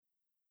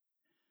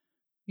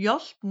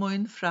Hjálp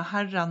mín fra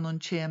Herranum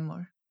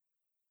kemur.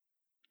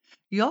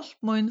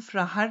 Hjálp mín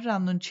fra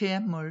Herranum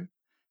kemur,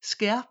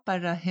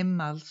 skapara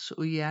himmals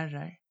og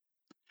jarðar.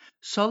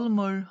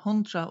 Salmur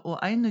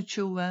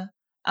 121,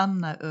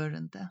 anna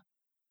ørende.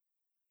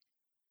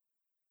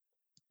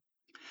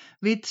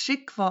 Vi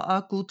trykva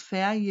av Gud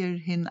fægir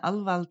hinn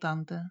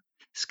alvaldande,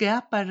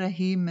 skapara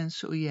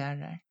himmens og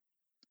jarðar.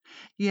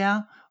 Ja,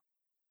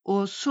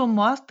 og så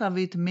måta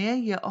vit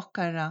meie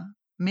okkara,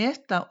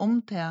 meta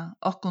det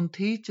okkon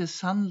tidje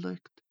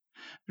sannlukt,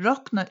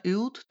 rokna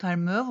ut tar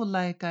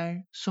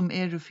møvuleikar som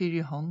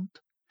fyrir hånd,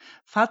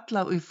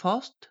 falla i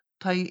fast,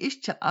 ta I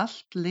ikkje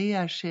alt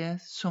lear seg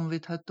som vi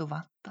høttu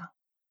vanta.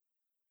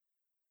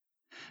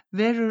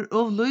 Verur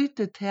of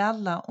lite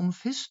tala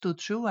fyrstu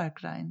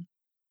trúargrein.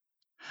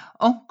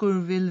 Onkur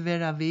vil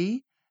vera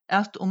vi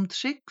at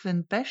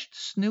trykven best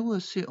snúi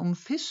seg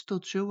fyrstu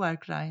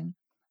trúargrein,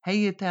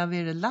 hei det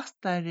veri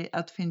lattari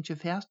at finne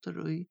fætur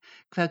i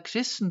hva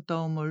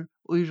kristendómur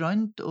og I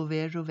røynd og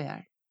veru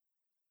vær.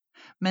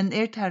 Men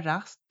det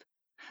rætt,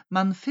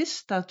 man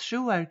fyrsta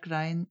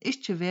trúargrein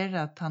ikkje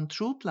vera tann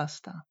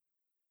truplasta.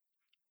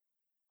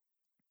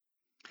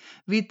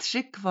 Vi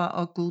trykva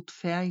av Gud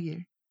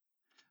fægir.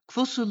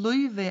 Kvossu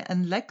løyve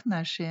en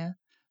legnar seg,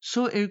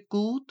 så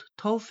Gud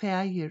tó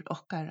fægir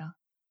okkara.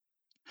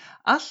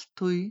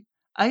 Alttui,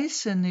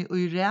 eisini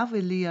og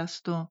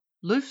ræviligastu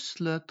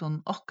lívsløtun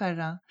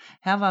okkara,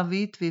 hava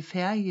vit vi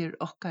fægir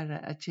okkara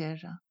at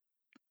gera.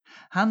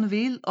 Han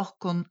vil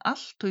okkon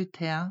alttui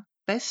ta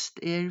best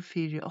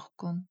fyrir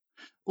okkon,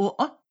 og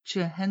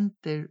ikkje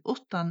hendir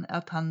utan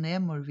at han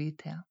nemur vi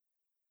ta.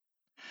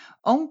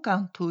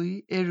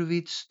 Ongantíð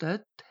vit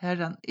stødd her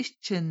han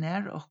ikkje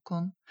nær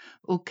okkon,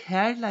 og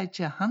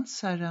kærleiki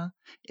hansara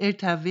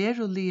ta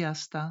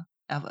veruligasta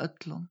av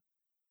öllum.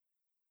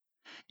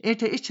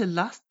 Det ikkje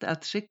latt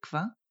at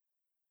trykva?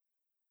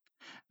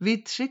 Vi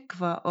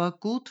trykva og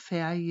Gud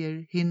fægir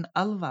hinn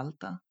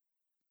alvalda.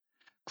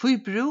 Hví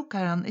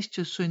brúkar han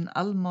ikkje sin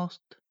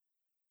almátt?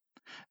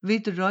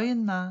 Vit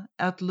røyna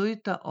at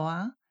luta á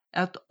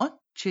at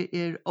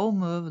ikkje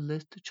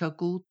ómøguligt tja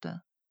Gode,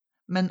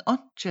 men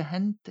ikkje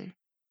hendir.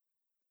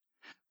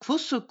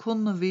 Hvussu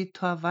kunnu vi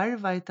ta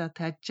varveita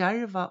ta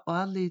djarva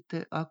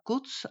álite av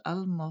Guds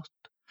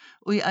almátt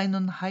og I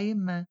einum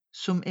heime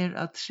som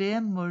at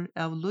tremur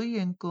av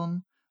løyingun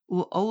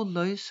og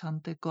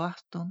óløysandi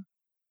gátum?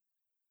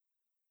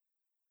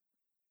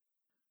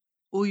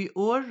 Og I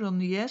orun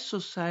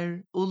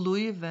Jesusar og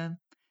líve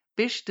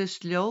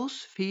birtist ljós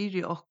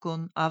fyrir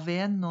okkon av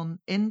venun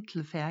inn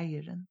til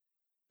fægirin.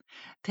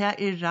 Ta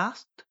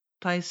rætt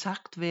ta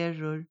sagt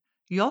verur,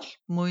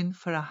 hjálp mín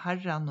fra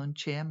Herranum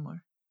kemur.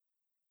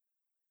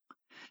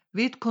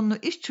 Vit kunnu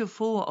ikkje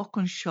få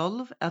okkon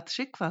sjálv at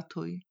trykva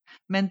tøy,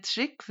 men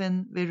trykven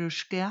verur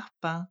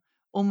skapa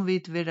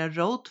vit vera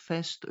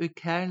rótfest og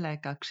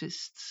kærleika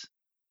Krists.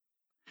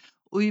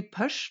 Og I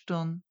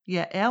pørston,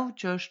 ja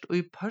avgjørst og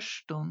I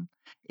pørston,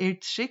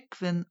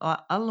 trykven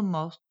og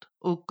almátt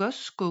og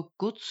góðsku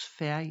Guds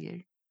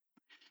fægir.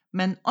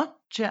 Men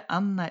ikkje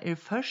anna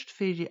først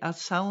fyrir at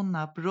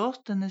sauna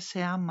brotene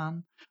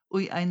saman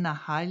og I eina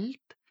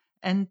heild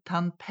enn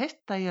tann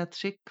pettaja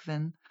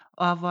trykven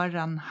av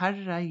varan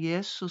Herra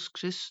Jesus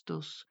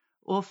Kristus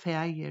og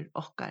fægir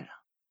okkara.